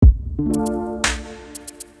Hey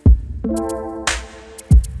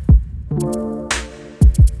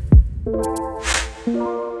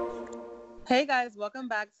guys, welcome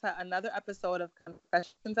back to another episode of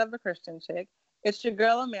Confessions of a Christian Chick. It's your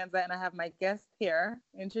girl Amanda, and I have my guest here.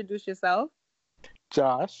 Introduce yourself.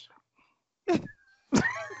 Josh. I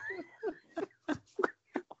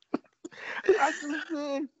just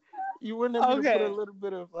said you wanted me to put a Okay. little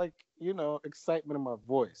bit of excitement in my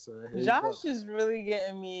voice. So here you go. Josh is really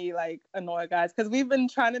getting me annoyed, guys, because we've been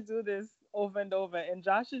trying to do this over and over, and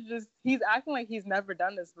Josh is he's acting like he's never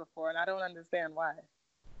done this before, and I don't understand why.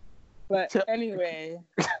 But anyway,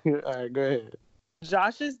 All right, go ahead.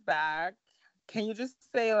 Josh is back. Can you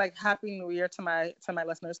just say Happy New Year to my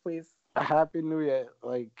listeners, please? Happy New Year.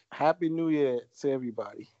 Happy New Year to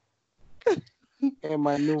everybody. And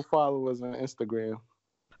my new followers on Instagram.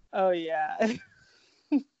 Oh yeah.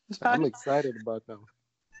 I'm excited about them.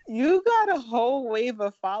 You got a whole wave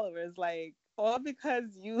of followers, all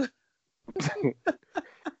because you.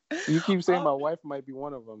 You keep saying my wife might be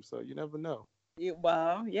one of them, so you never know.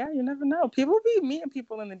 Well, yeah, you never know. People be meeting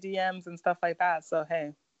people in the DMs and stuff like that. So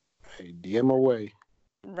hey, DM away.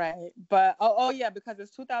 right? But yeah, because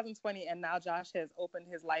it's 2020 and now Josh has opened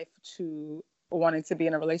his life to wanting to be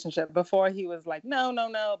in a relationship. Before he was like, no,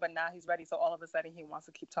 but now he's ready. So all of a sudden he wants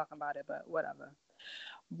to keep talking about it. But whatever.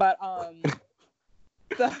 But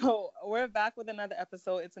so we're back with another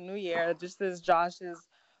episode. It's a new year. This is Josh's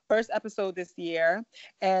first episode this year.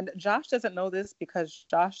 And Josh doesn't know this because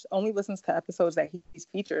Josh only listens to episodes that he's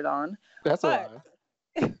featured on. That's a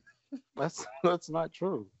lie. That's not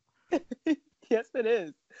true. Yes, it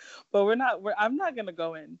is. But I'm not gonna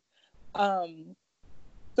go in.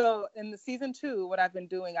 So in the season 2, what I've been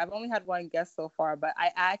doing, I've only had one guest so far, but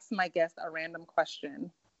I asked my guest a random question.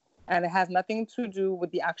 And it has nothing to do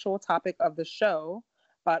with the actual topic of the show,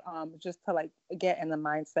 but just to get in the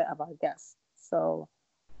mindset of our guests. So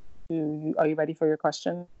are you ready for your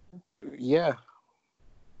question? Yeah.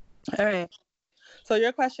 All right. So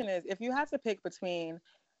your question is, if you had to pick between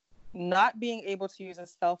not being able to use a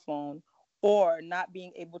cell phone or not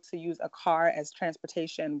being able to use a car as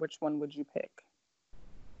transportation, which one would you pick?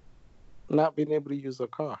 Not being able to use a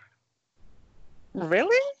car.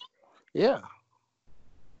 Really? Yeah.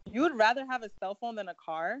 You would rather have a cell phone than a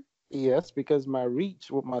car? Yes, because my reach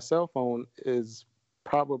with my cell phone is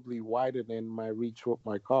probably wider than my reach with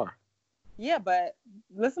my car. Yeah, but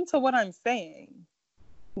listen to what I'm saying.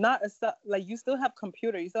 Not you still have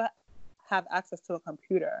computer. You still have access to a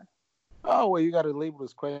computer. Oh, well, you got to label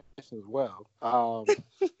this question as well.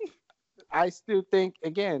 I still think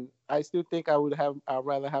I'd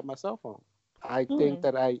rather have my cell phone. I think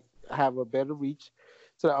that I have a better reach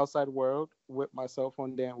to the outside world with my cell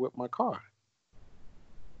phone than with my car.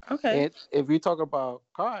 Okay. And if you talk about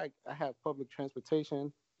car, I have public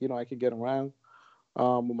transportation. I can get around.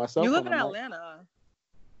 With my cell phone. You phone, live in Atlanta.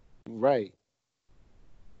 Right.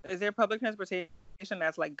 Is there public transportation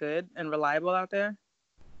that's good and reliable out there?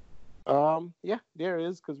 Yeah, there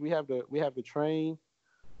is, because we have the train.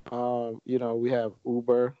 We have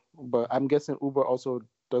Uber, but I'm guessing Uber also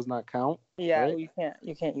does not count. Yeah, right?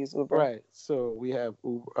 you can't use Uber. Right. So we have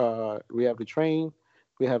Uber, we have the train,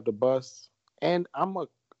 we have the bus, and I'm a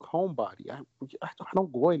homebody. I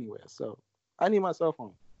don't go anywhere, so I need my cell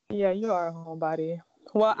phone. Yeah, you are a homebody.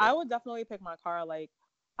 Well, yeah. I would definitely pick my car.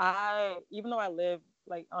 Even though I live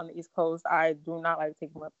on the East Coast, I do not like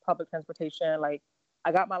taking public transportation.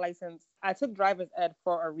 I got my license. I took driver's ed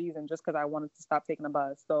for a reason, just because I wanted to stop taking a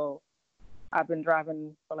bus. So I've been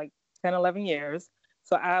driving for 10, 11 years.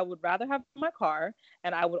 So I would rather have my car,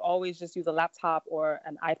 and I would always just use a laptop or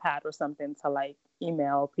an iPad or something to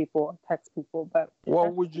email people, text people. But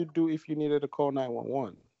what would you do if you needed to call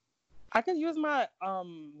 911? I could use my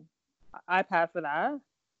iPad for that.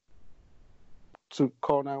 To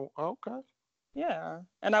call 911? Okay. Yeah,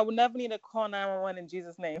 and I would never need to call 911 in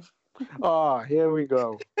Jesus' name. Oh, here we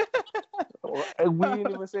go. We didn't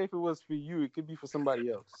even say if it was for you. It could be for somebody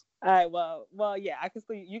else. All right. Well, yeah.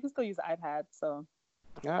 You can still use the iPad. So.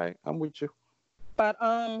 All right, I'm with you. But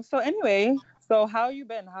so anyway, so how you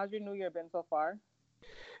been? How's your New Year been so far?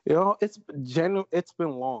 It's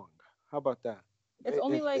been long. How about that? It's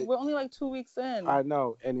we're only 2 weeks in. I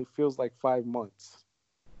know, and it feels like 5 months.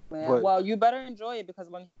 Man, well, you better enjoy it, because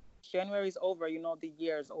when January's over, the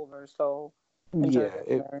year's over. So. Yeah,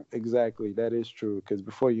 exactly. That is true. Because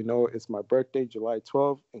before you know it, it's my birthday, July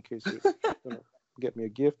 12th. In case you're gonna get me a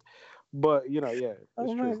gift, but yeah.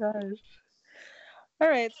 Oh my gosh. All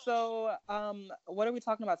right. So, what are we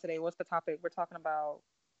talking about today? What's the topic? We're talking about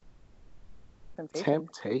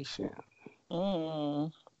temptation.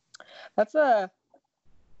 That's a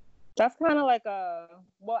That's kind of like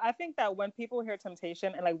well, I think that when people hear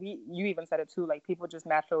temptation, and like you even said it too, like people just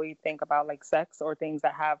naturally think about like sex or things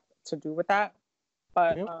that have to do with that.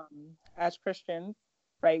 But Yep. as Christians,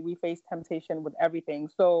 right, we face temptation with everything.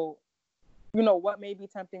 So, what may be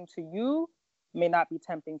tempting to you may not be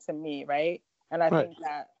tempting to me, right? And I Right. think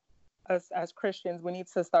that us as Christians, we need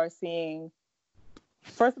to start seeing,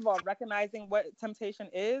 first of all, recognizing what temptation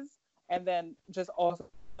is, and then just also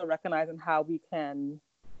recognizing how we can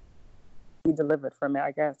be delivered from it,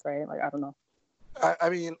 I guess, right? Like, I don't know. I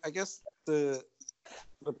mean, I guess the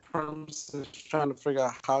premise is trying to figure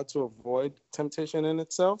out how to avoid temptation in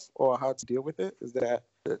itself or how to deal with it. Is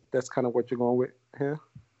that's kind of what you're going with here?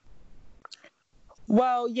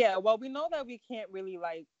 Well, yeah. Well, we know that we can't really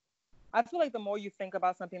like. I feel like the more you think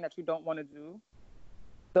about something that you don't want to do,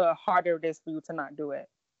 the harder it is for you to not do it.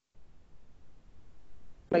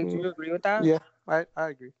 Like, do you agree with that? Yeah, I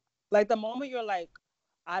agree. Like, the moment you're like,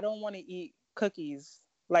 I don't want to eat cookies,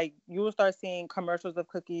 like, you will start seeing commercials of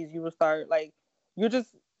cookies. You will start, like,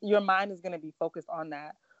 your mind is going to be focused on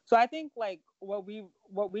that. So I think, like, what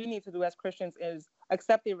we need to do as Christians is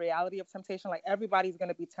accept the reality of temptation. Like, everybody's going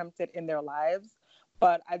to be tempted in their lives.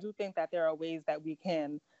 But I do think that there are ways that we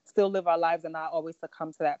can still live our lives and not always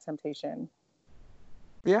succumb to that temptation.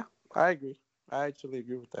 Yeah, I agree. I actually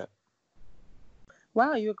agree with that.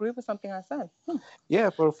 Wow, you agree with something I said. Yeah,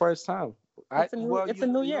 for the first time. It's a new You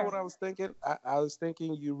know year. what I was thinking? I was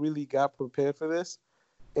thinking you really got prepared for this,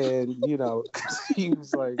 and he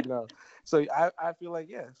was like, no. So I feel like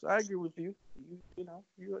yes, I agree with you.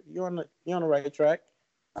 You're on the right track.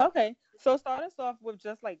 Okay, so start us off with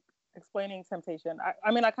just like explaining temptation.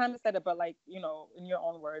 I mean, I kind of said it, but like, in your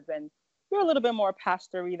own words, and you're a little bit more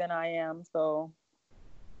pastory than I am, so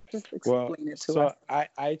just Well, explain it to us. so I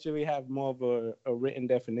actually have more of a written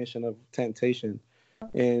definition of temptation,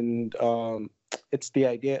 and it's the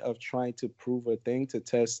idea of trying to prove a thing to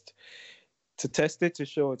test it to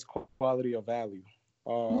show its quality or value.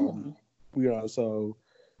 Hmm. So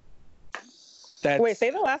Wait, that's say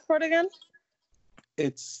the last part again.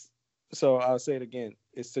 it's so I'll say it again.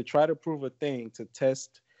 It's to try to prove a thing to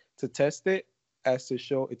test it as to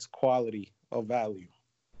show its quality or value.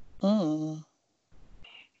 Mm.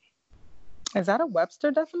 Is that a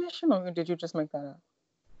Webster definition, or did you just make that up?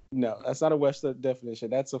 No, that's not a Webster definition.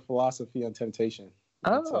 That's a philosophy on temptation.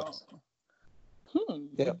 Oh. Hmm.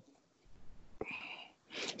 Yeah.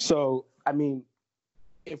 So I mean,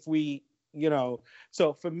 if we,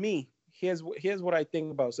 so for me, here's what I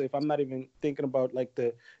think about. So if I'm not even thinking about like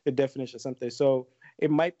the definition of something, so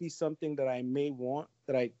it might be something that I may want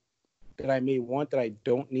that I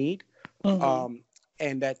don't need, Mm-hmm. um,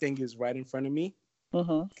 and that thing is right in front of me,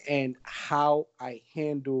 Mm-hmm. and how I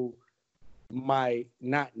handle my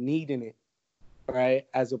not needing it, right,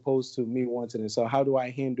 as opposed to me wanting it. So how do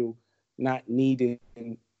I handle not needing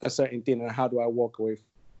a certain thing, and how do I walk away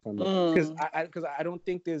from it? Because Mm. I don't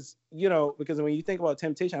think there's, because when you think about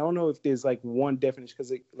temptation, I don't know if there's like one definition,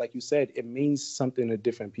 because like you said, it means something to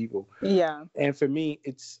different people. Yeah. And for me,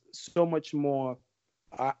 it's so much more.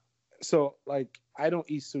 So like I don't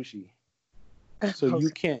eat sushi, so you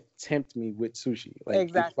Okay. can't tempt me with sushi. Like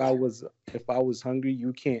Exactly. if I was hungry,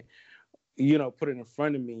 you can't, put it in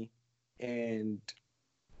front of me and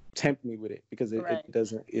tempt me with it, because Right.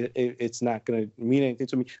 it's not going to mean anything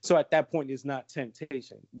to me. So at that point, it's not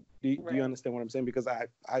temptation. Do you Right. understand what I'm saying? Because I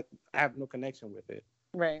have no connection with it.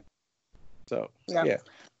 Right. So Yeah. yeah,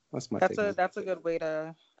 that's my That's take. a good way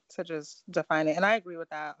to just define it, and I agree with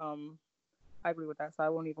that. I agree with that, so I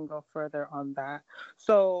won't even go further on that.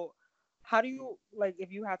 So, how do you like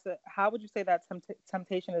if you had to? How would you say that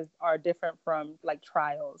temptation are different from like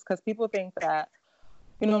trials? Because people think that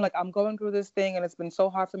like I'm going through this thing and it's been so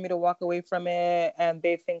hard for me to walk away from it, and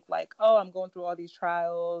they think like, oh, I'm going through all these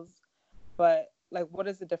trials, but like, what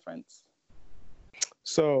is the difference?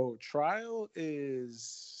 So trial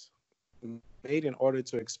is made in order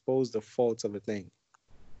to expose the faults of a thing.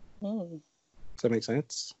 Mm. Does that make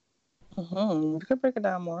sense? Mm-hmm. You could break it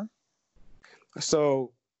down more.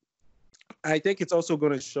 So I think it's also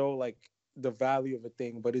going to show like the value of a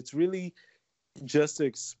thing, but it's really just to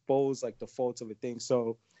expose like the faults of a thing.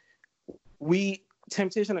 So we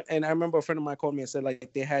temptation, and I remember a friend of mine called me and said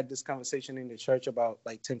like they had this conversation in the church about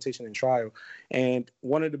like temptation and trial. And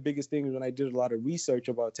one of the biggest things when I did a lot of research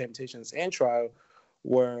about temptations and trial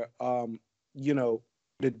were you know,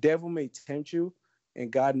 the devil may tempt you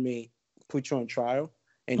and God may put you on trial,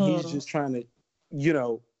 and he's Mm. just trying to, you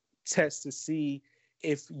know, test to see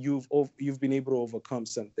if you've been able to overcome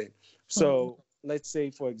something. Mm. So let's say,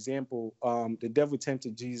 for example, the devil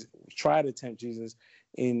tried to tempt Jesus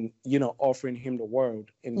in, offering him the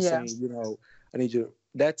world and Yeah. saying, I need you.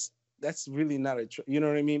 That's that's really not you know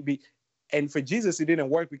what I mean? And for Jesus, it didn't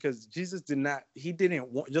work because Jesus he didn't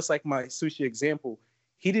want, just like my sushi example,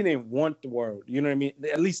 he didn't want the world. You know what I mean?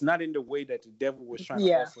 At least not in the way that the devil was trying to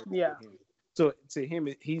Yeah, offer it yeah. to him. So to him,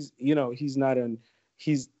 he's not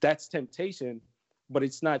that's temptation, but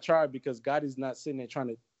it's not tried because God is not sitting there trying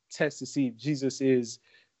to test to see if Jesus is,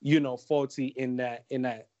 faulty in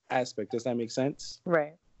that aspect. Does that make sense?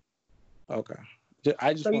 Right. Okay.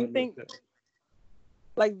 I just So want you to make think that.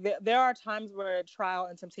 like there are times where trial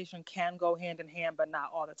and temptation can go hand in hand, but not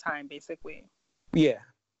all the time, basically. Yeah.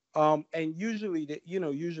 And usually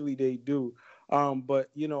they do. But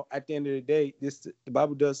at the end of the day, the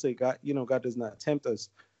Bible does say God, God does not tempt us,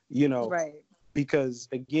 you know, Right. because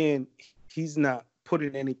again, he's not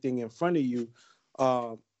putting anything in front of you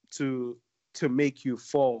to make you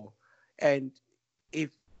fall. And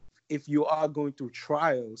if you are going through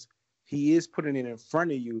trials, he is putting it in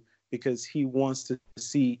front of you because he wants to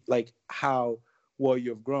see like how well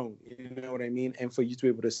you've grown. You know what I mean? And for you to be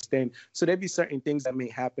able to stand. So there'd be certain things that may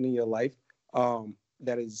happen in your life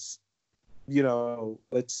that is,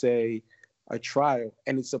 let's say a trial,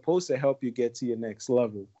 and it's supposed to help you get to your next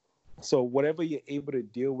level. So whatever you're able to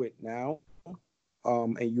deal with now,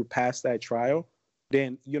 and you pass that trial,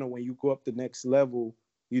 then when you go up the next level,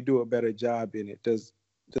 you do a better job in it. Does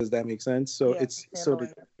that make sense? So Yeah,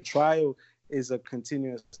 the trial is a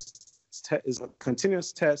continuous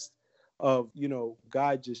test of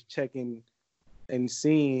God just checking and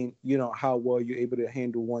seeing how well you're able to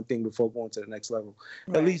handle one thing before going to the next level.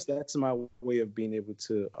 Right. At least that's my way of being able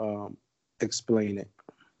to explain it.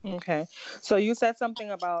 Okay. So you said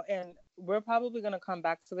something about, and we're probably going to come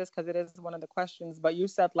back to this because it is one of the questions, but you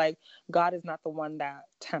said like God is not the one that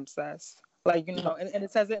tempts us. Like, and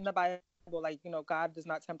it says it in the Bible, like, God does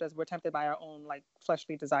not tempt us. We're tempted by our own like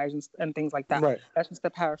fleshly desires and things like that. Right. That's just a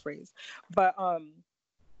paraphrase. But,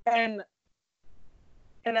 and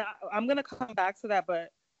I'm going to come back to that.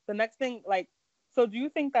 But the next thing, like, so do you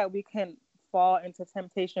think that we can fall into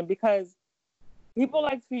temptation? Because people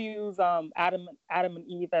like to use Adam and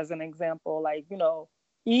Eve as an example. Like,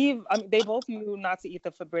 Eve, they both knew not to eat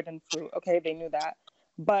the forbidden fruit. Okay, they knew that.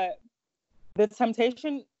 But the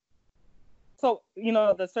temptation, so,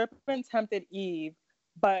 the serpent tempted Eve,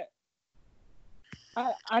 but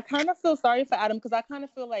I kind of feel sorry for Adam because I kind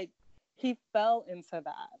of feel like he fell into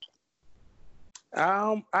that.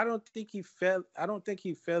 I don't think he fell. I don't think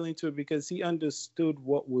he fell into it because he understood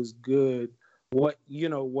what was good, what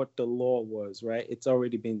the law was, right? It's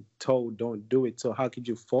already been told, don't do it. So how could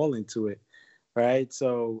you fall into it, right?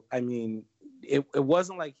 So I mean, it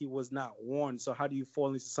wasn't like he was not warned. So how do you fall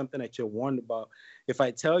into something that you're warned about? If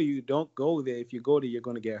I tell you don't go there, if you go there, you're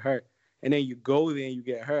going to get hurt, and then you go there and you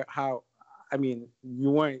get hurt. How? I mean,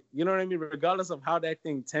 you weren't. You know what I mean? Regardless of how that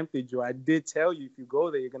thing tempted you, I did tell you if you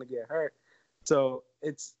go there, you're going to get hurt. So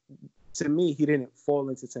to me, he didn't fall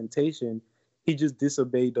into temptation. He just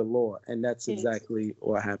disobeyed the law, and that's exactly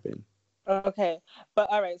what happened. Okay, but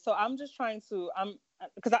all right. So I'm just trying to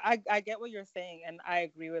because I get what you're saying and I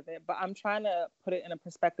agree with it, but I'm trying to put it in a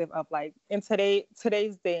perspective of like in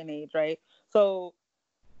today's day and age, right? So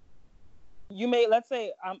let's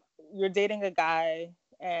say you're dating a guy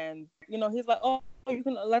and he's like, oh, you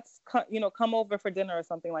can come over for dinner or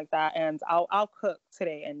something like that, and I'll cook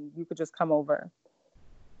today and you could just come over.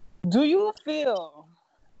 Do you feel,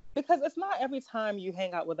 because it's not every time you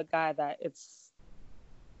hang out with a guy that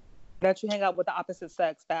you hang out with the opposite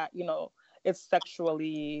sex that it's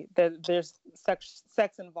sexually, there's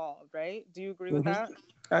sex involved, right? Do you agree with that?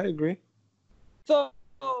 I agree. So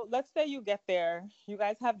let's say you get there, you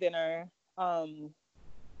guys have dinner,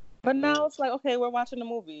 but now it's like, okay, we're watching a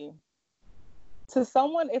movie. To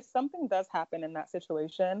someone, if something does happen in that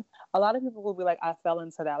situation, a lot of people will be like, I fell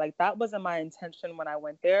into that. Like, that wasn't my intention when I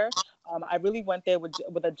went there. I really went there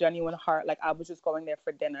with a genuine heart. Like, I was just going there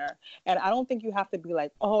for dinner. And I don't think you have to be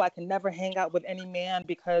like, oh, I can never hang out with any man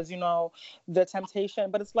because, the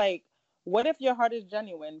temptation. But it's like, what if your heart is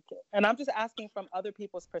genuine? And I'm just asking from other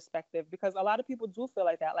people's perspective, because a lot of people do feel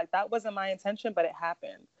like that. Like, that wasn't my intention, but it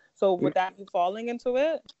happened. So would that be falling into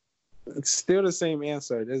it? It's still the same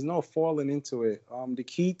answer. There's no falling into it. The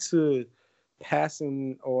key to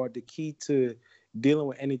passing, or the key to dealing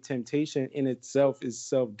with any temptation in itself, is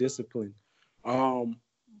self-discipline.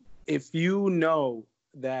 If you know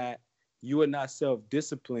that you are not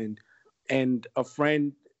self-disciplined and a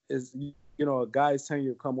friend is, a guy is telling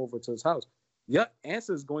you to come over to his house, your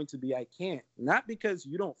answer is going to be, I can't. Not because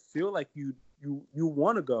you don't feel like you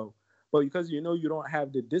want to go, but because you don't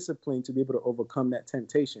have the discipline to be able to overcome that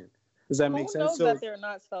temptation. Does that make sense? Who knows that they're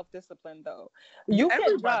not self-disciplined though? You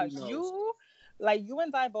can, Josh, like you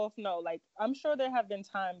and I both know, like I'm sure there have been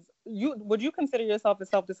times would you consider yourself a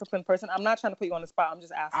self-disciplined person? I'm not trying to put you on the spot. I'm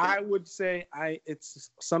just asking. I would say it's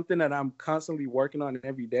something that I'm constantly working on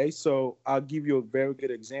every day. So I'll give you a very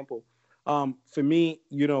good example. For me,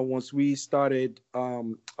 once we started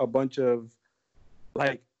a bunch of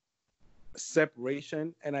like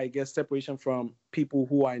separation, and I guess separation from people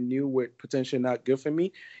who I knew were potentially not good for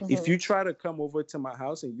me. Mm-hmm. If you try to come over to my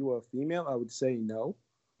house and you are a female, I would say no.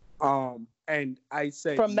 And I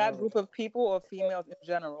say from that no, group of people or females in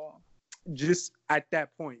general. just at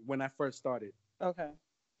that point when I first started, Okay.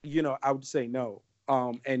 I would say no.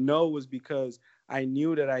 And no was because I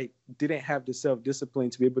knew that I didn't have the self-discipline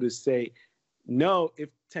to be able to say no if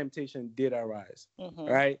temptation did arise. Mm-hmm.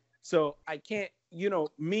 Right. So I can't,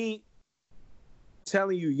 me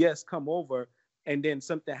telling you, yes, come over, and then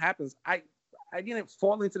something happens. I didn't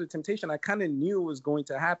fall into the temptation. I kind of knew it was going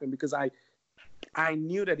to happen because I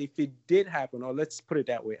knew that if it did happen, or let's put it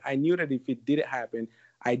that way, I knew that if it didn't happen,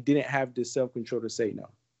 I didn't have the self-control to say no.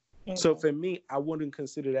 Mm-hmm. So for me, I wouldn't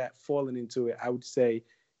consider that falling into it. I would say,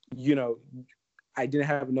 I didn't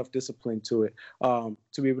have enough discipline to it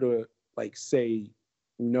to be able to like say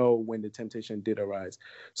no when the temptation did arise.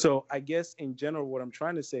 So I guess in general, what I'm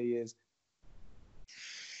trying to say is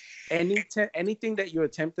anything that you're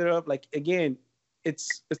tempted of, like again,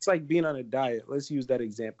 it's like being on a diet. Let's use that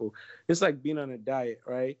example. It's like being on a diet,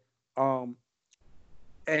 right?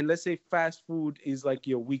 And let's say fast food is like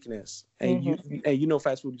your weakness, and mm-hmm.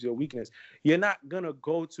 Fast food is your weakness. You're not gonna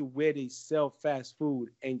go to where they sell fast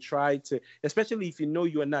food and try to, especially if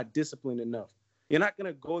you are not disciplined enough. You're not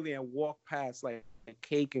gonna go there and walk past like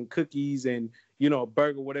cake and cookies and a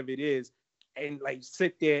burger, whatever it is, and like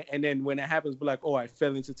sit there, and then when it happens, be like, oh, I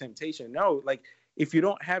fell into temptation. No, like if you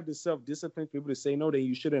don't have the self-discipline to be able to say no, then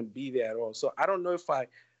you shouldn't be there at all. So I don't know if I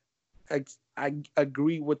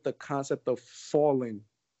agree with the concept of falling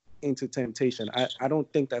into temptation. I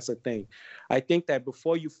don't think that's a thing. I think that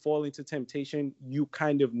before you fall into temptation, you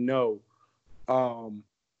kind of know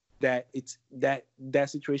that it's that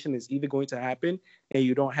situation is either going to happen and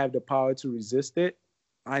you don't have the power to resist it.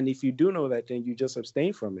 And if you do know that, then you just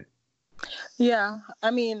abstain from it. Yeah,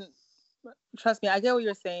 I mean, trust me, I get what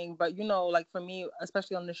you're saying, but like for me,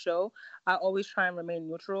 especially on the show, I always try and remain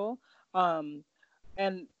neutral.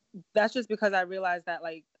 And that's just because I realize that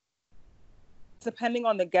like depending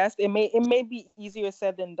on the guest, it may be easier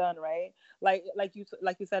said than done, right? Like you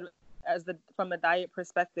said, from the diet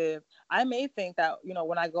perspective, I may think that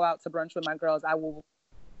when I go out to brunch with my girls, I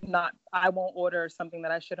won't order something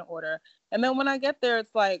that I shouldn't order, and then when I get there,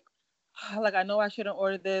 it's like I know I shouldn't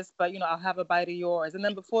order this, but I'll have a bite of yours, and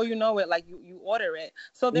then before you know it, like you order it.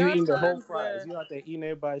 So there you eat the whole where... fries. You out there eating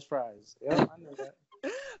everybody's fries. Yeah, I know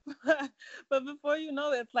that. But before you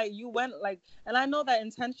know it, it's like you went and I know that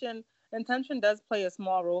intention does play a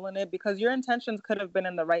small role in it, because your intentions could have been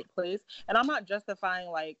in the right place. And I'm not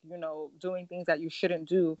justifying doing things that you shouldn't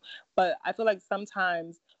do, but I feel like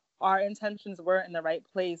sometimes our intentions were in the right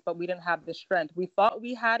place, but we didn't have the strength. We thought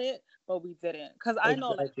we had it, but we didn't. Because I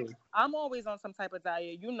know, I'm always on some type of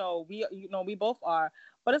diet. We both are.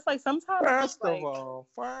 But it's like sometimes. First of all,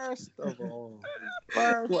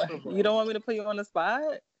 you don't want me to put you on the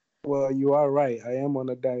spot? Well, you are right. I am on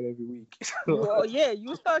a diet every week. Well, yeah,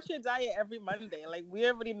 you start your diet every Monday. Like, we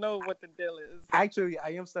already know what the deal is. Actually, I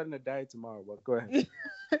am starting a diet tomorrow, but go ahead.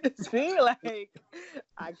 See,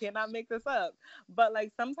 I cannot make this up. But,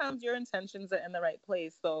 sometimes your intentions are in the right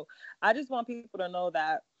place. So, I just want people to know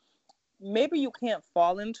that maybe you can't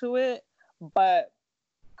fall into it, but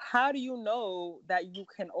how do you know that you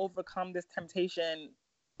can overcome this temptation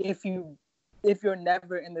if you're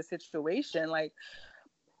never in the situation? Like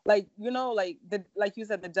you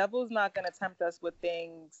said, the devil's not going to tempt us with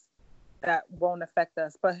things that won't affect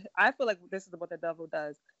us. But I feel like this is what the devil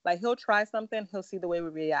does. Like, he'll try something, he'll see the way we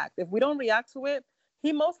react. If we don't react to it,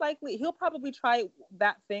 he'll probably try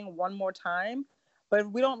that thing one more time. But if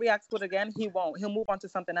we don't react to it again, he won't. He'll move on to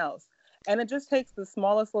something else. And it just takes the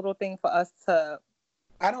smallest little thing for us to...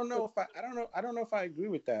 I don't know if I agree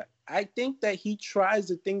with that. I think that he tries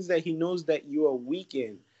the things that he knows that you are weak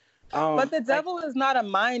in. But the devil is not a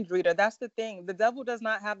mind reader. That's the thing. The devil does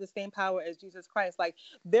not have the same power as Jesus Christ. Like,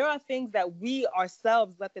 there are things that we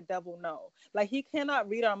ourselves let the devil know. Like, he cannot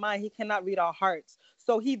read our mind. He cannot read our hearts.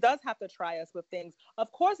 So he does have to try us with things.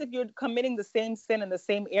 Of course, if you're committing the same sin in the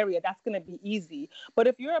same area, that's going to be easy. But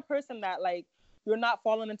if you're a person that, you're not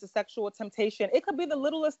falling into sexual temptation, it could be the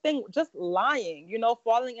littlest thing, just lying,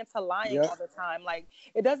 falling into lying all the time. Like,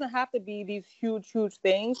 it doesn't have to be these huge, huge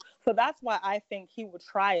things. So that's why I think he would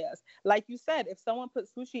try us. Like you said, if someone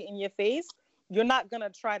puts sushi in your face, you're not going to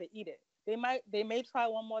try to eat it. they may try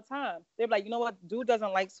one more time. They're like, you know what, dude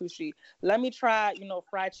doesn't like sushi. Let me try,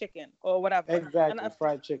 fried chicken or whatever. Exactly,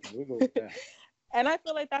 fried chicken. We go with that. And I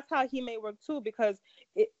feel like that's how he may work too, because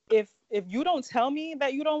if you don't tell me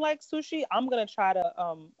that you don't like sushi, I'm gonna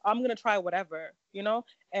try whatever,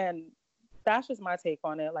 and that's just my take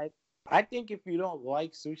on it. Like, I think if you don't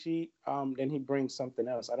like sushi, then he brings something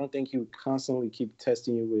else. I don't think he would constantly keep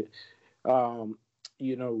testing you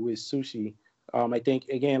with sushi. I think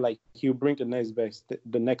again, like he'll bring the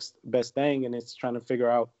next best thing, and it's trying to figure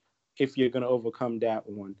out if you're gonna overcome that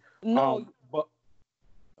one. No,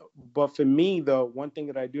 but for me though, one thing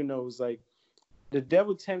that I do know is like the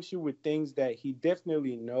devil tempts you with things that he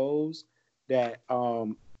definitely knows that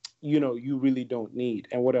you really don't need.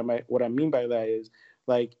 And what I mean by that is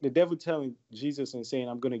like the devil telling Jesus and saying,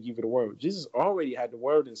 I'm going to give you the word. Jesus already had the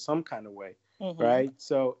word in some kind of way, right?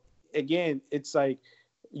 So again, it's like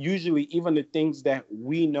usually even the things that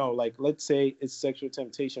we know, like let's say it's sexual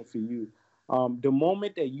temptation for you. The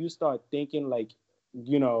moment that you start thinking like,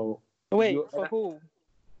 wait, for who?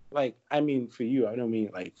 Like, I mean, for you, I don't mean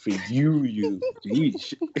like for you.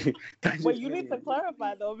 Geez. Well, you need to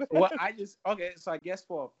clarify though. Well, okay. So I guess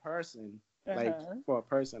for a person,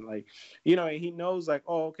 like, and he knows like,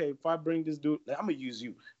 oh, okay, if I bring this dude, like, I'm gonna use you.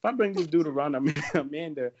 If I bring this dude around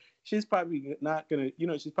Amanda, she's probably not gonna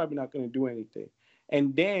do anything.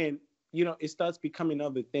 And then, it starts becoming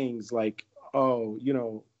other things like, oh,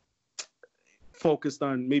 focused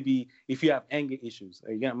on maybe if you have anger issues.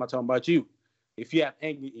 Again, I'm not talking about you. If you have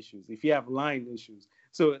anger issues, if you have lying issues.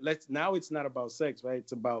 So now it's not about sex, right?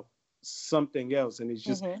 It's about something else. And it's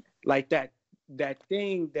just like that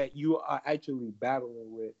thing that you are actually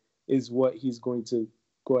battling with is what he's going to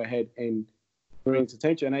go ahead and bring to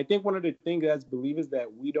attention. And I think one of the things as believers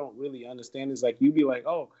that we don't really understand is like, you be like,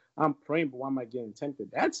 oh, I'm praying, but why am I getting tempted?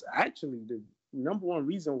 That's actually the number one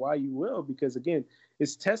reason why you will, because again,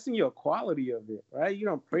 it's testing your quality of it, right? You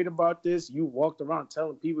don't prayed about this, you walked around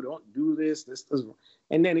telling people don't do this,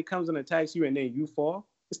 and then it comes and attacks you and then you fall.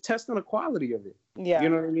 It's testing the quality of it. Yeah. You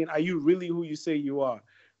know what I mean? Are you really who you say you are?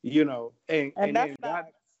 And that's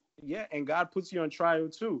then God puts you on trial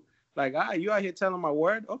too. Like, you out here telling my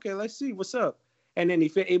word? Okay, let's see what's up. And then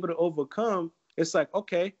if you're able to overcome, it's like,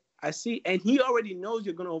 okay, I see. And he already knows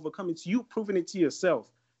you're going to overcome. It's you proving it to yourself,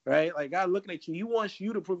 right? Like, God looking at you, he wants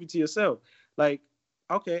you to prove it to yourself. Like,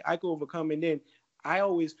 okay, I can overcome. And then I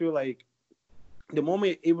always feel like the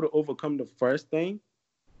moment you're able to overcome the first thing,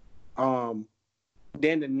 then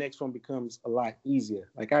the next one becomes a lot easier.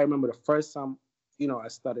 Like, I remember the first time, I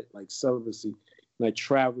started like celibacy and I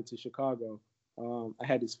traveled to Chicago. I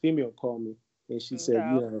had this female call me and she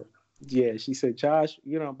said, she said, Josh,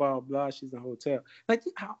 blah, blah, blah. She's in a hotel. Like,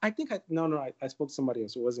 I spoke to somebody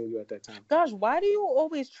else. It wasn't you at that time. Gosh, why do you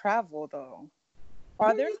always travel though?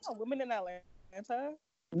 Are there no women in Atlanta?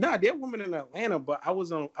 No, there are women in Atlanta, but I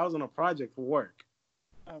was on a project for work.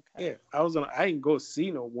 Okay. Yeah, I didn't go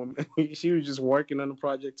see no woman. She was just working on the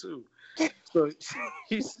project too. So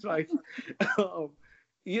she's like,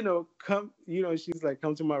 she's like,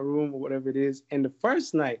 come to my room or whatever it is. And the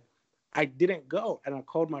first night, I didn't go. And I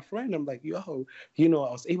called my friend. I'm like, yo,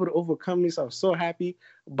 I was able to overcome this. I was so happy.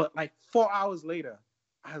 But like 4 hours later,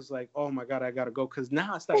 I was like, oh my God, I got to go. Because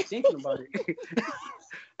now I started thinking about it.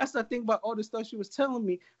 I started thinking about all the stuff she was telling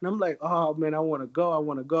me. And I'm like, oh man, I want to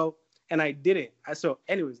go. And I didn't. So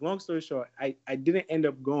anyways, long story short, I didn't end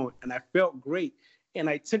up going. And I felt great. And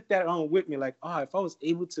I took that on with me. Like, if I was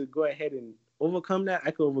able to go ahead and overcome that,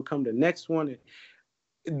 I could overcome the next one.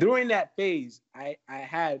 And during that phase, I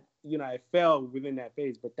had, I fell within that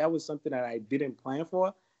phase. But that was something that I didn't plan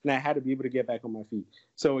for. And I had to be able to get back on my feet.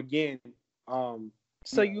 So again,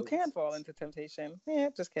 so you can fall into temptation. Yeah,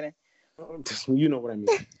 just kidding. You know what I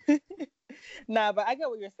mean. Nah, but I get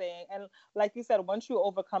what you're saying. And like you said, once you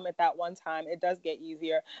overcome it that one time, it does get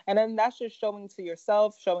easier. And then that's just showing to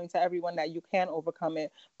yourself, showing to everyone that you can overcome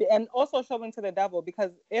it. And also showing to the devil,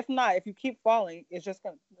 because if you keep falling, it's just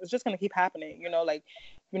gonna keep happening.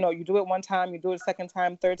 You do it one time, you do it a second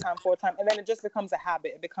time, third time, fourth time, and then it just becomes a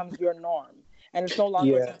habit. It becomes your norm. And it's no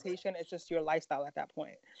longer a temptation, it's just your lifestyle at that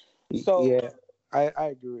point. So yeah. I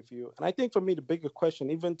agree with you. And I think for me, the bigger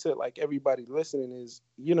question, even to like everybody listening is,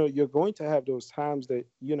 you're going to have those times that,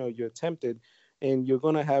 you're tempted and you're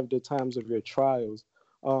going to have the times of your trials.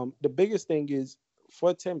 The biggest thing is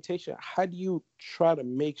for temptation, how do you try to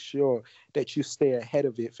make sure that you stay ahead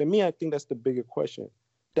of it? For me, I think that's the bigger question.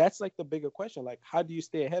 That's like the bigger question. Like, how do you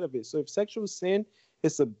stay ahead of it? So if sexual sin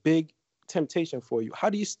is a big temptation for you, how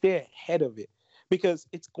do you stay ahead of it? Because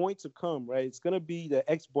it's going to come, right? It's going to be the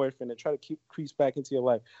ex-boyfriend that try to creep back into your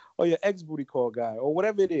life, or your ex-booty call guy, or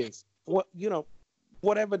whatever it is.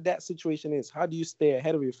 whatever that situation is, how do you stay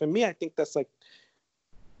ahead of it? For me, I think that's like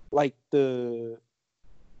the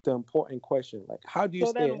important question. Like, how do you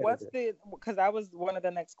So stay then ahead of what's it? because that was one of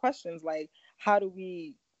the next questions, like how do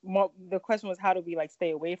we the question was how do we like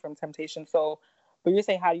stay away from temptation? So but you're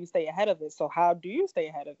saying how do you stay ahead of it? So how do you stay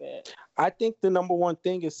ahead of it? I think the number one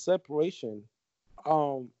thing is separation.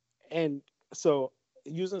 And so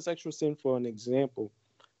using sexual sin for an example,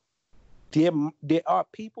 there there are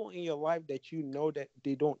people in your life that you know that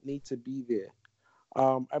they don't need to be there.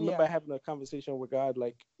 I remember Yeah. having a conversation with God,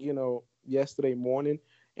 like, yesterday morning,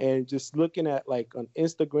 and just looking at like on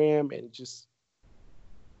Instagram and just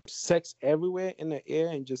sex everywhere in the air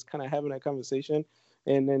and just kind of having that conversation.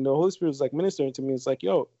 And then the Holy Spirit was like ministering to me. It's like,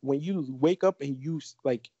 yo, when you wake up and you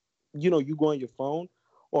like, you go on your phone,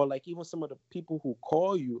 or like even some of the people who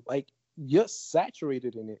call you, like you're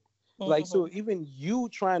saturated in it. Like, so Mm-hmm. even you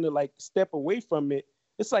trying to like step away from it,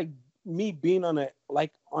 it's like me being on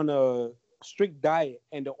a strict diet,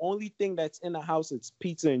 and the only thing that's in the house is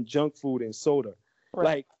pizza and junk food and soda. Right.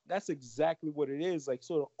 Like, that's exactly what it is. Like,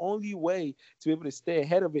 so the only way to be able to stay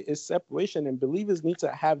ahead of it is separation, and believers need to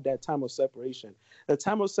have that time of separation. The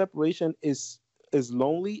time of separation is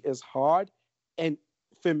lonely, is hard, and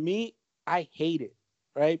for me, I hate it,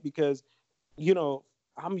 right? Because you know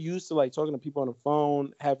I'm used to like talking to people on the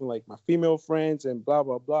phone, having like my female friends and blah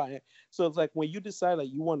blah blah. And so it's like when you decide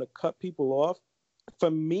like you want to cut people off,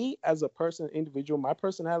 for me as a person, individual, my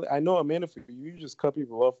personality, I know, Amanda, for you, you just cut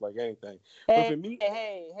people off like anything. But for Hey, me,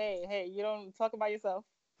 hey, you don't talk about yourself.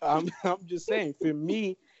 I'm just saying, for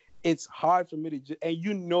me, it's hard for me to just, and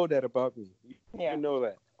you know that about me. You Yeah. know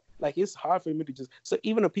that. Like, it's hard for me to just, so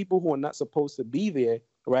even the people who are not supposed to be there,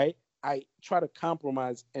 right? I try to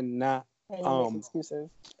compromise and not, And you make um, excuses.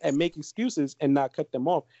 and make excuses and not cut them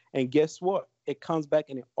off. And guess what? It comes back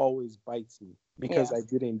and it always bites me because Yeah. I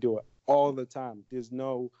didn't do it all the time. There's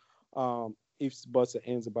no ifs, buts, or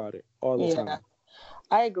ands about it all the Yeah. time.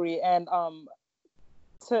 I agree. And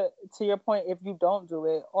to to your point, if you don't do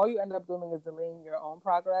it, all you end up doing is delaying your own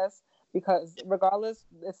progress because regardless,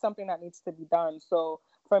 it's something that needs to be done. So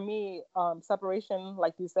for me, separation,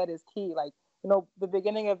 like you said, is key. Like, the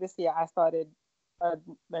beginning of this year, I started a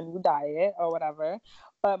new diet or whatever,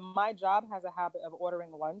 but my job has a habit of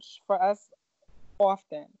ordering lunch for us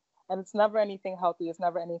often. And it's never anything healthy. It's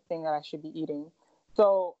never anything that I should be eating.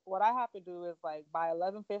 So what I have to do is like by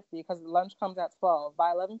 11:50, because lunch comes at 12.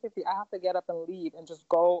 By 11:50, I have to get up and leave and just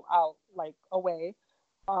go out like away,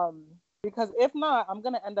 um, because if not, I'm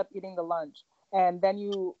gonna end up eating the lunch, and then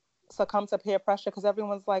you succumb to peer pressure because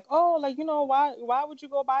everyone's like, oh, like why would you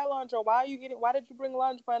go buy lunch, or why did you bring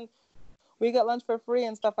lunch when we get lunch for free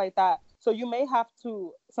and stuff like that. So you may have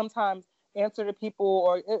to sometimes answer to people,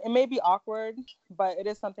 or it may be awkward, but it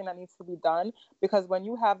is something that needs to be done because when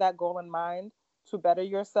you have that goal in mind to better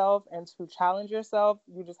yourself and to challenge yourself,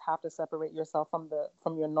 you just have to separate yourself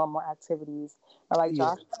from your normal activities. And like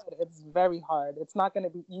Yeah. Josh said, it's very hard. It's not going to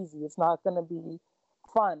be easy. It's not going to be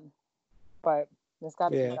fun, but it's got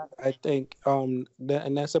to be Yeah, done. I think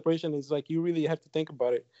that separation is like you really have to think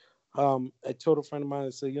about it. A total friend of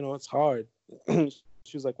mine said, it's hard.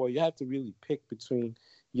 She was like, well, you have to really pick between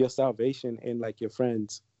your salvation and like your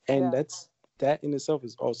friends, and Yeah. that in itself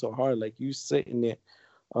is also hard. Like you sitting there,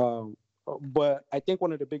 um, but I think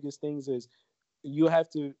one of the biggest things is you have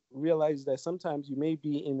to realize that sometimes you may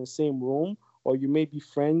be in the same room or you may be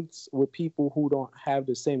friends with people who don't have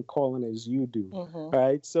the same calling as you do, Hmm.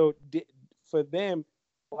 right? So for them,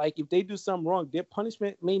 like if they do something wrong, their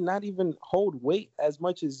punishment may not even hold weight as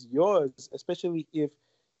much as yours, especially if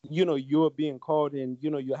you're being called and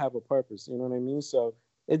you have a purpose, you know what I mean? So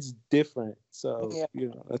it's different. So Yeah.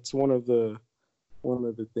 that's one of the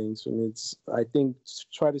things for me. It's, I think,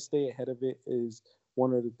 try to stay ahead of it is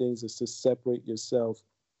one of the things is to separate yourself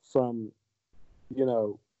from you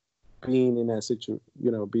know being in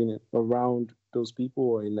that being around those people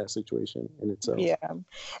or in that situation in itself. Yeah.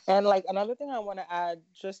 And like another thing I want to add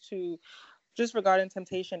just regarding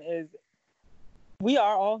temptation is we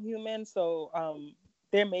are all human, so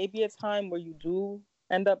there may be a time where you do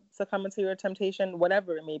end up succumbing to your temptation,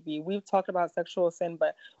 whatever it may be. We've talked about sexual sin,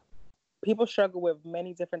 but people struggle with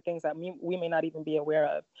many different things that we may not even be aware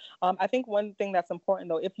of. I think one thing that's important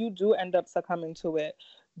though, if you do end up succumbing to it,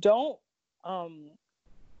 don't um,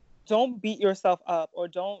 don't beat yourself up or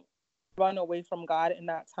don't run away from God in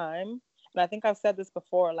that time. And I think I've said this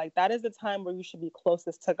before, like that is the time where you should be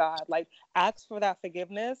closest to God. Like ask for that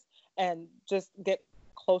forgiveness and just get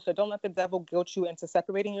closer. Don't let the devil guilt you into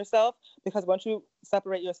separating yourself, because once you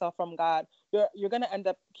separate yourself from God, you're gonna end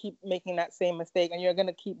up keep making that same mistake and you're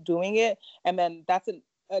gonna keep doing it. And then that's an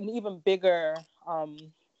even bigger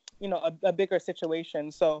a bigger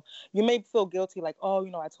situation. So you may feel guilty, like, oh,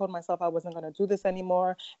 I told myself I wasn't going to do this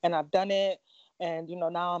anymore, and I've done it, and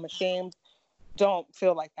now I'm ashamed. Don't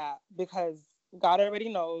feel like that, because God already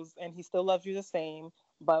knows, and he still loves you the same.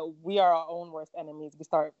 But we are our own worst enemies.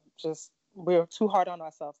 We're too hard on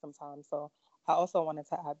ourselves sometimes. So I also wanted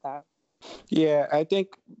to add that. Yeah, I think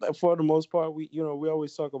for the most part, we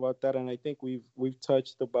always talk about that, and I think we've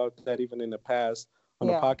touched about that even in the past on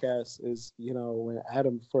the Yeah. podcast. Is when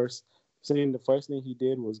Adam first saying the first thing he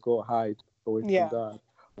did was go hide away from Yeah. God,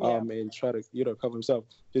 Yeah. and try to cover himself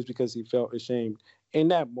just because he felt ashamed in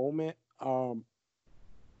that moment.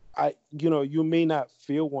 You may not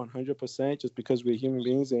feel 100% just because we're human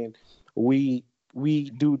beings and we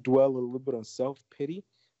do dwell a little bit on self pity.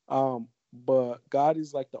 But God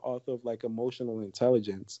is like the author of like emotional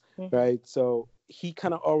intelligence, Mm-hmm. right? So he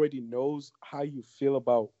kind of already knows how you feel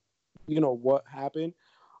about, what happened.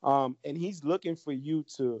 And he's looking for you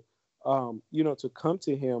to, to come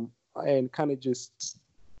to him and kind of just,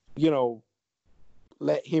 you know,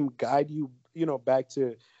 let him guide you, back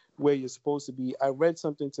to where you're supposed to be. I read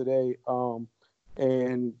something today,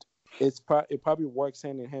 and it probably works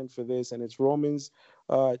hand in hand for this, and it's Romans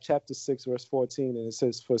chapter 6, verse 14, and it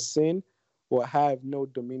says, "For sin will have no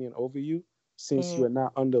dominion over you, since you are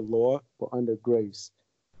not under law but under grace."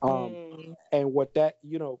 And what that,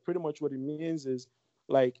 pretty much what it means is,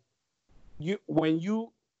 like, when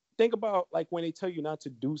you think about, like, when they tell you not to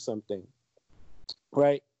do something,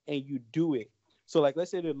 right, and you do it. So, like,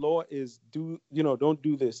 let's say the law is don't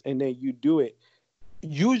do this, and then you do it.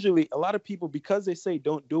 Usually, a lot of people, because they say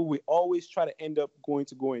don't do it, we always try to end up going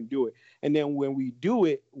to go and do it. And then when we do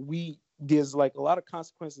it, there's like a lot of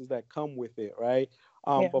consequences that come with it, right?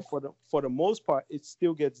 But for the most part, it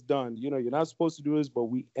still gets done. You're not supposed to do this, but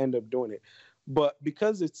we end up doing it. But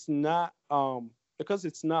because it's not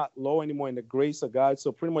law anymore in the grace of God,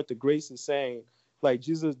 so pretty much the grace is saying, like,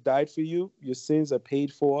 Jesus died for you, your sins are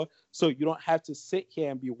paid for, so you don't have to sit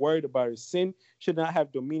here and be worried about it. Sin should not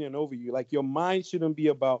have dominion over you. Like, your mind shouldn't be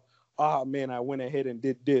about, oh man, I went ahead and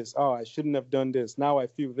did this. Oh, I shouldn't have done this. Now I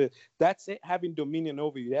feel this. That's it having dominion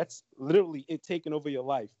over you. That's literally it taking over your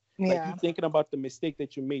life. Yeah. Like, you thinking about the mistake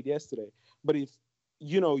that you made yesterday. But if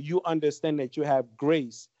you understand that you have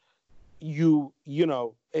grace,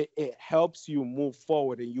 it helps you move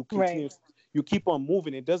forward, and you continue. Right. You keep on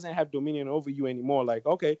moving. It doesn't have dominion over you anymore. Like,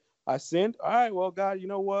 okay, I sinned. All right, well, God, you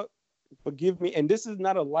know what? Forgive me. And this is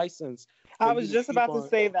not a license. I was just about to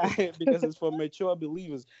say that. Because it's for mature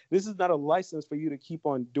believers. This is not a license for you to keep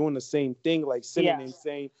on doing the same thing, like sinning and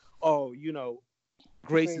saying, oh,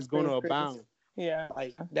 grace is going to abound. Yeah.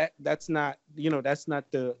 Like that's not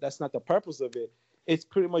the purpose of it. It's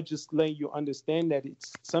pretty much just letting you understand that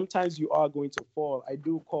it's sometimes you are going to fall. I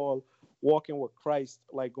do call walking with Christ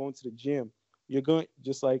like going to the gym. You're going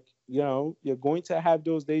you're going to have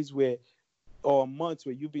those days or months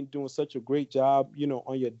where you've been doing such a great job,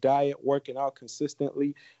 on your diet, working out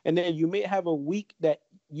consistently. And then you may have a week that,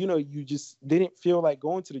 you just didn't feel like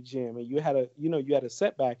going to the gym, and you had a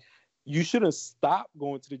setback. You shouldn't stop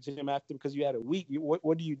going to the gym after because you had a week.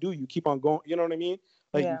 What do? You keep on going. You know what I mean?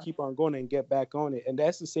 Like, you keep on going and get back on it. And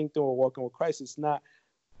that's the same thing with walking with Christ. It's not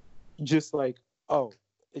just like, oh,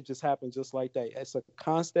 it just happened just like that. It's a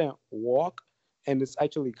constant walk, and it's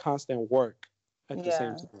actually constant work at the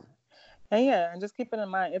same time. And just keep it in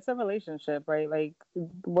mind, it's a relationship, right? Like,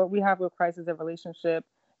 what we have with Christ is a relationship,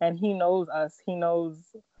 and he knows us. He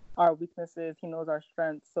knows our weaknesses. He knows our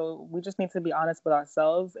strengths. So we just need to be honest with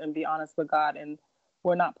ourselves and be honest with God. And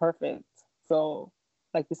we're not perfect. So,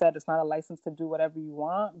 like you said, it's not a license to do whatever you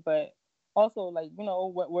want, but also, like,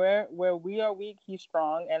 where we are weak, he's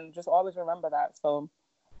strong, and just always remember that. So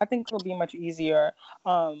I think it'll be much easier.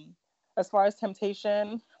 As far as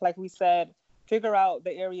temptation, like we said, figure out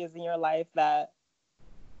the areas in your life that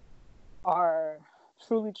are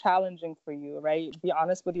truly challenging for you, right? Be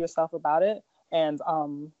honest with yourself about it, and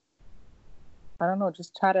I don't know,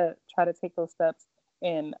 just try to take those steps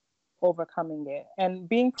in overcoming it, and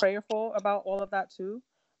being prayerful about all of that too.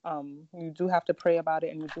 You do have to pray about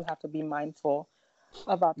it, and you do have to be mindful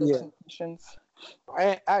about those temptations.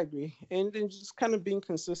 I agree, and then just kind of being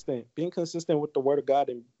consistent with the Word of God,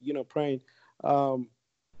 and praying.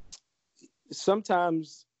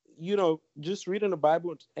 Sometimes just reading the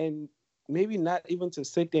Bible, and maybe not even to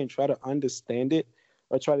sit there and try to understand it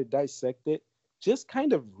or try to dissect it, just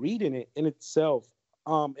kind of reading it in itself.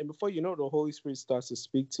 And before you know it, the Holy Spirit starts to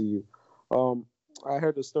speak to you. I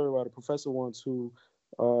heard a story about a professor once who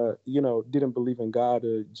didn't believe in God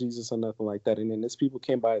or Jesus or nothing like that. And then these people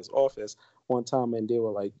came by his office one time and they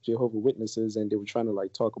were like Jehovah Witnesses and they were trying to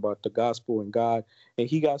like talk about the gospel and God. And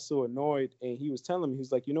he got so annoyed and he was telling me,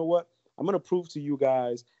 he's like, you know what? I'm going to prove to you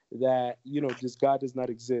guys that, this God does not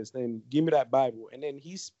exist and give me that Bible. And then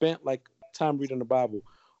he spent like time reading the Bible.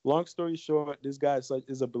 Long story short, this guy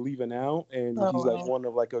is a believer now, and he's like Oh, one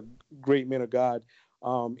of like a great man of God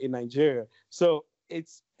in Nigeria. So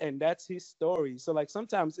and that's his story. So like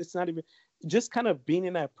sometimes it's not even just kind of being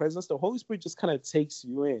in that presence. The Holy Spirit just kind of takes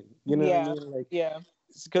you in. You know what I yeah, mean? Like yeah,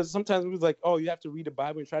 because sometimes it was like, oh, you have to read the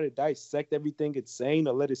Bible and try to dissect everything it's saying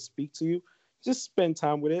or let it speak to you. Just spend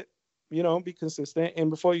time with it. Be consistent, and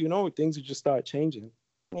before you know it, things will just start changing.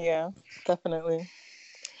 yeah, definitely.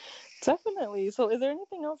 Definitely. So, is there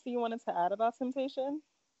anything else that you wanted to add about temptation?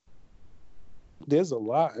 There's a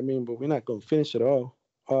lot. I mean, but we're not gonna finish it all.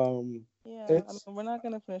 Yeah, I mean, It's we're not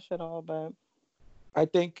gonna finish it all, but I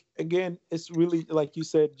think again, it's really like you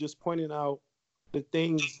said, just pointing out the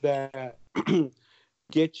things that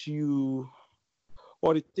get you,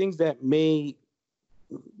 or the things that may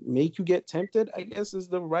make you get tempted, I guess is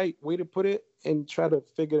the right way to put it, and try to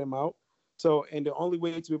figure them out. So, and the only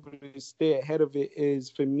way to be able to stay ahead of it is,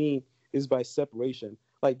 for me, is by separation.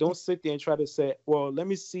 Like, don't sit there and try to say, well, let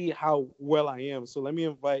me see how well I am. So let me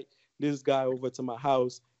invite this guy over to my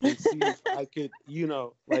house and see if I could,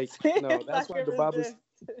 like, no, if I that's why can the Bible, resist,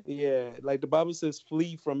 yeah, like the Bible says,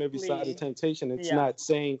 flee from every side of flee. temptation. It's Yeah, not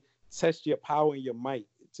saying test your power and your might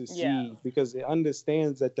to yeah, see, because it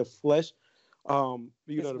understands that the flesh,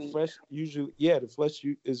 it's the weak. flesh usually, yeah, the flesh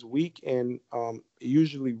is weak, and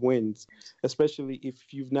usually wins, especially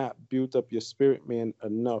if you've not built up your spirit man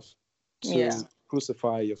enough Yeah, to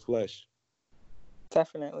crucify your flesh.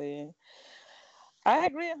 definitely. I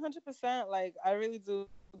agree 100%. Like, I really do.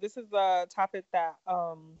 This is a topic that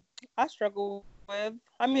I struggle with.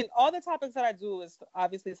 I mean, all the topics that I do is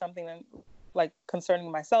obviously something that, like,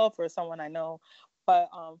 concerning myself or someone I know. But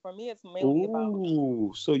for me, it's mainly about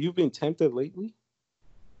Ooh, so you've been tempted lately?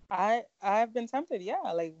 I've been tempted. Yeah,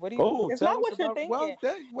 like, what do you? Oh, It's tell not us what you're about, well,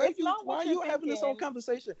 thinking. where It's you not why what are you're you having this whole thinking.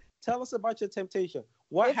 conversation? Tell us about your temptation.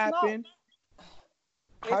 What It's not. happened?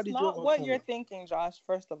 How It's did you not what overcome you're it? thinking, Josh.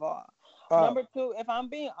 First of all, Oh. number two, if I'm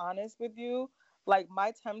being honest with you, like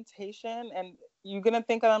my temptation, and you're gonna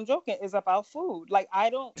think that I'm joking, is about food. Like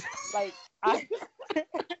I don't like I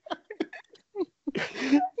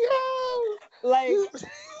Yo, like you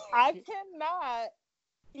I cannot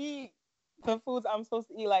eat the foods I'm supposed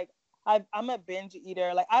to eat. Like I'm a binge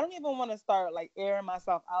eater. Like I don't even want to start like airing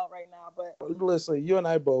myself out right now. But listen, you and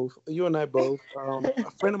I both.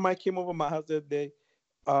 A friend of mine came over my house the other day,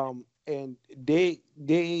 and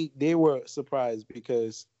they were surprised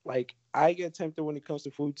because like I get tempted when it comes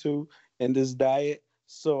to food too, and this diet.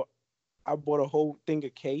 So I bought a whole thing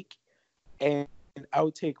of cake, and I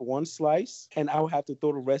would take one slice, and I would have to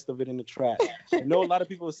throw the rest of it in the trash. I know a lot of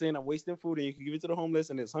people are saying I'm wasting food, and you can give it to the homeless,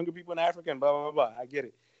 and there's hungry people in Africa, and blah blah blah. I get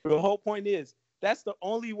it. But the whole point is that's the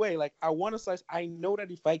only way. Like I want a slice. I know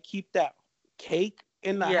that if I keep that cake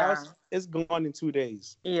in the yeah. house, it's gone in 2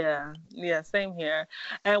 days. Yeah, yeah, same here.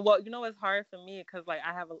 And well, it's hard for me because like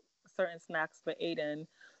I have certain snacks for Aiden,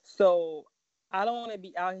 so I don't want to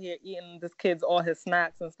be out here eating this kid's all his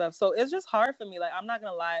snacks and stuff. So it's just hard for me. Like I'm not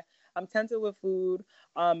gonna lie, I'm tempted with food.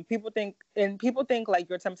 People think like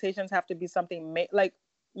your temptations have to be something like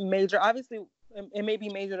major. Obviously, it may be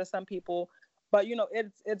major to some people, but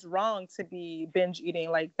it's wrong to be binge eating.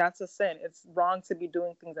 Like that's a sin. It's wrong to be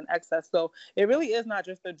doing things in excess. So it really is not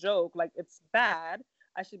just a joke. Like it's bad.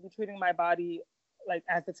 I should be treating my body like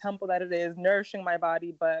as the temple that it is, nourishing my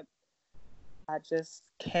body, but I just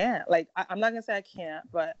can't. Like I'm not gonna say I can't,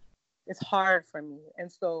 but it's hard for me. And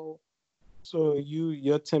so, So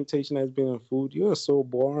your temptation has been on food. You are so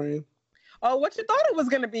boring. oh, what you thought it was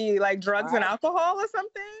gonna be? Like drugs and I alcohol or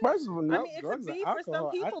something? First of all, I no mean, it could drugs and be for some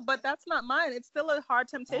alcohol. people, but that's not mine. It's still a hard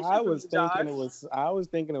temptation I for was me, thinking Josh.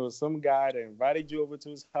 it was some guy that invited you over to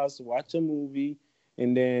his house to watch a movie,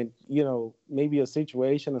 and then maybe a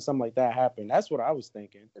situation or something like that happened. That's what I was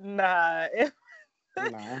thinking. Nah,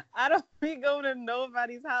 Nah. I don't be going to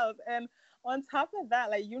nobody's house. And on top of that,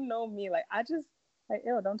 like me, like I just like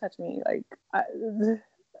ew, don't touch me. Like that,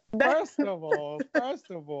 First of all, first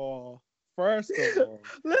of all, first of all,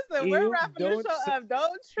 listen, we're you wrapping the don't show up.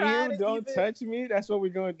 Don't try you to don't even touch me. That's what we're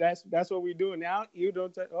going. That's what we're doing now. You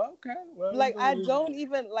don't touch. Okay, well we're like gonna I leave it. don't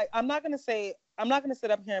even like I'm not gonna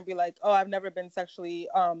sit up here and be like, oh, I've never been sexually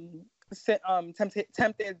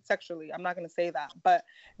tempted sexually. I'm not gonna say that. But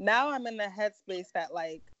now I'm in the headspace that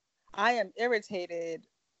like I am irritated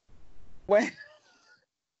when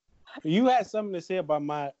You had something to say about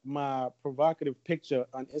my provocative picture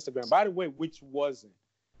on Instagram. By the way, which wasn't.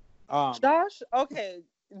 Josh, okay.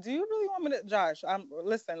 Do you really want me to, Josh?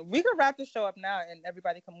 Listen, we could wrap the show up now and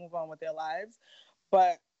everybody can move on with their lives.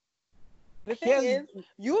 But the thing is,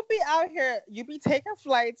 you'll be out here, you be taking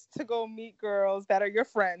flights to go meet girls that are your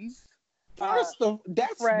friends. That's not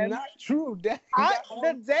true. The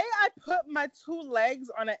day I put my 2 legs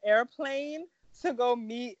on an airplane to go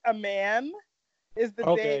meet a man is the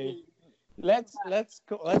day. Let's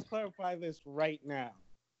clarify this right now.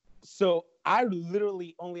 So I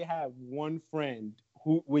literally only have one friend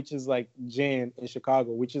which is like Jan in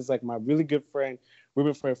Chicago, which is like my really good friend. We've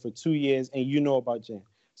been friends for 2 years, and you know about Jan.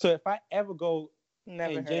 So if I ever go,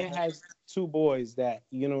 and Jan has 2 boys that,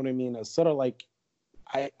 you know what I mean, are sort of like,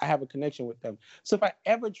 I have a connection with them. So if I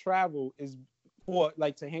ever travel is for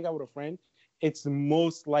like to hang out with a friend, it's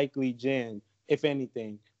most likely Jan, if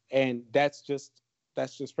anything. And that's just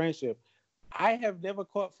friendship. I have never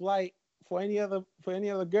caught flight for any other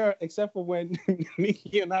girl except for when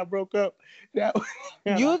Nikki and I broke up.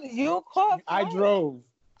 You caught flight? I drove.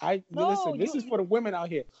 Listen, this is for the women out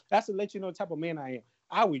here. That's to let you know the type of man I am.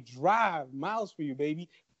 I would drive miles for you, baby.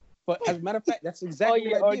 But as a matter of fact, that's exactly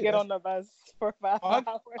what I did. Or get on the bus for 5 hours.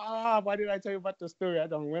 Why did I tell you about the story? I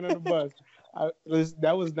don't went on the bus.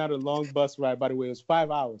 That was not a long bus ride, by the way. It was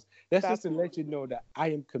 5 hours. That's just to let you know that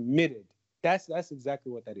I am committed. That's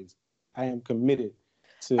exactly what that is. I am committed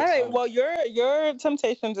to. All right. Well, your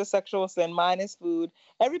temptations is sexual sin. Mine is food.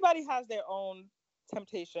 Everybody has their own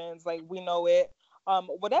temptations. Like, we know it.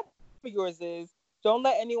 Whatever yours is, don't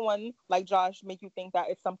let anyone like Josh make you think that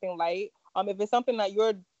it's something light. If it's something that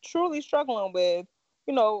you're truly struggling with,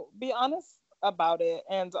 be honest about it.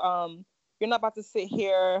 And you're not about to sit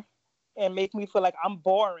here and make me feel like I'm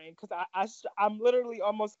boring, because I'm literally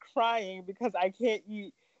almost crying because I can't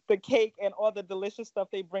eat the cake and all the delicious stuff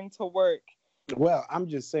they bring to work. Well, I'm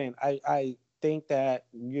just saying, I think that,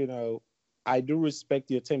 I do respect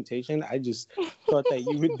your temptation. I just thought that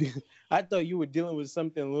you were dealing with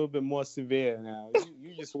something a little bit more severe now.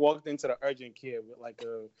 You just walked into the urgent care with like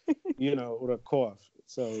with a cough.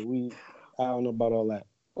 So I don't know about all that.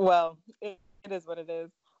 Well, it is what it is.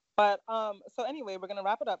 But so anyway, we're gonna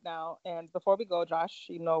wrap it up now. And before we go, Josh,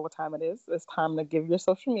 you know what time it is. It's time to give your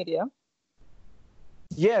social media.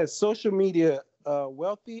 Yeah, social media,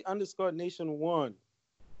 wealthy_nation1.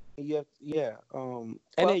 And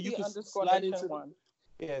then you can slide into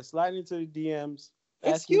the DMs.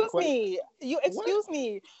 Excuse me.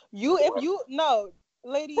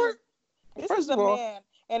 Ladies, this is a man,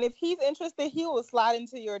 and if he's interested, he will slide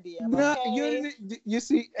into your DM. Okay? You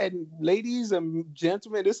see, and ladies and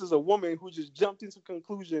gentlemen, this is a woman who just jumped into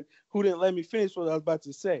conclusion, who didn't let me finish what I was about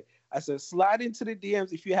to say. I said, slide into the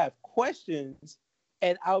DMs if you have questions,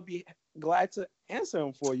 and I'll be glad to answer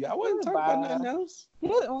them for you. I wasn't talking about nothing else.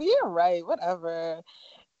 You're right. Whatever.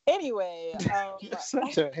 Anyway, you're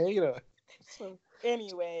such a hater.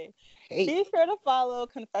 Anyway, be sure to follow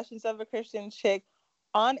Confessions of a Christian Chick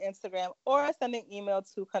on Instagram, or send an email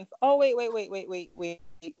to wait.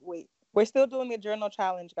 We're still doing the journal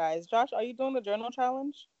challenge, guys. Josh, are you doing the journal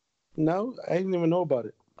challenge? No, I didn't even know about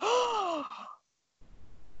it.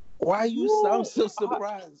 Why you sound so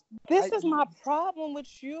surprised? This is my problem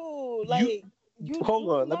with you. Like,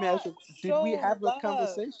 hold on. Let me ask you. Did we have a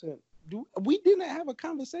conversation? We didn't have a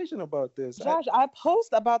conversation about this. Josh, I post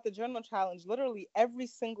about the journal challenge literally every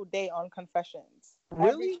single day on Confessions.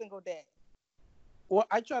 Really? Every single day. Well,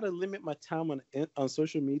 I try to limit my time on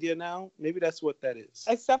social media now. Maybe that's what that is.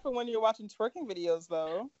 Except for when you're watching twerking videos,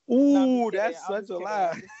 though. Ooh, that's such a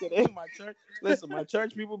lie. My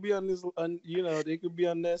church people be on this. They could be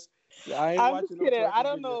on this. I'm just kidding. I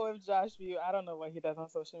don't know if Josh I don't know what he does on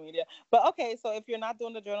social media. But okay, so if you're not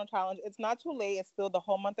doing the journal challenge, it's not too late. It's still the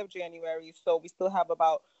whole month of January, so we still have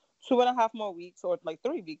about 2.5 more weeks, or like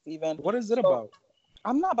 3 weeks even. What is it about?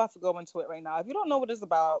 I'm not about to go into it right now. If you don't know what it's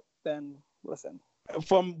about, then listen.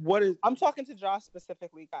 I'm talking to Josh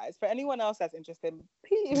specifically, guys. For anyone else that's interested,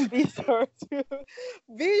 please be sure to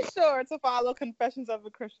follow Confessions of a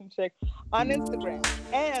Christian Chick on Instagram,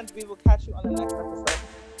 and we will catch you on the next episode.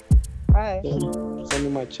 Bye. Send me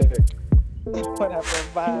my check. Whatever.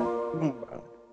 Bye. Bye.